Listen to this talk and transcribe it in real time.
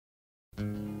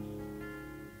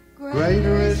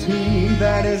Greater is he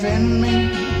that is in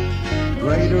me.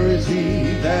 Greater is he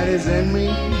that is in me.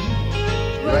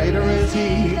 Greater is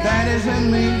he that is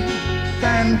in me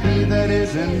than he that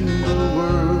is in the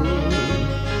world.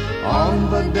 On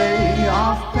the day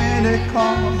of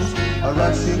Pentecost, a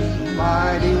rushing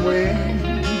mighty wind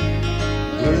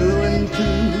blew into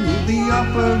the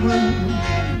upper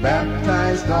room,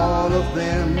 baptized all of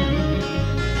them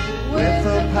with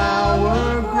a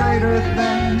power greater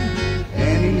than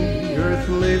any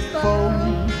earthly foe.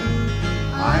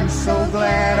 I'm so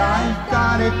glad I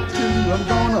got it too. I'm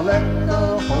gonna let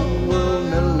the whole world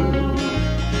know.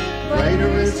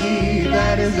 Greater is he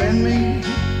that is in me.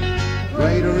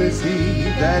 Greater is he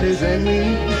that is in me.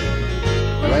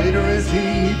 Greater is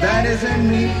he that is in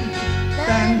me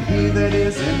than he that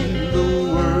is in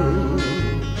the world.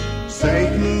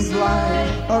 Satan's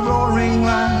like a roaring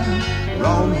lion,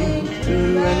 roaming to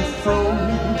and fro,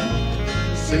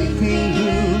 seeking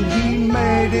whom he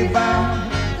may devour.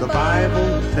 The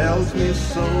Bible tells me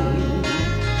so.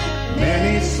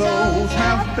 Many souls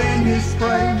have been his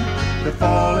prey to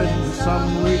fall in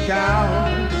some weak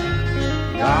hour.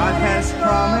 God has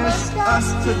promised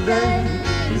us today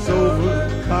his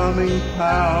overcoming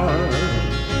power.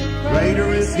 Greater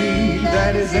is he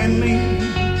that is in me.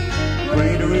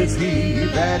 Greater is he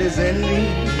that is in me.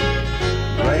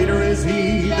 Greater is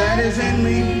he that is in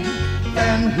me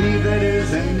than he that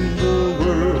is in the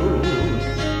world.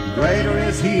 Greater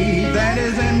is he that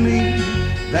is in me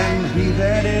than he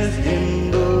that is in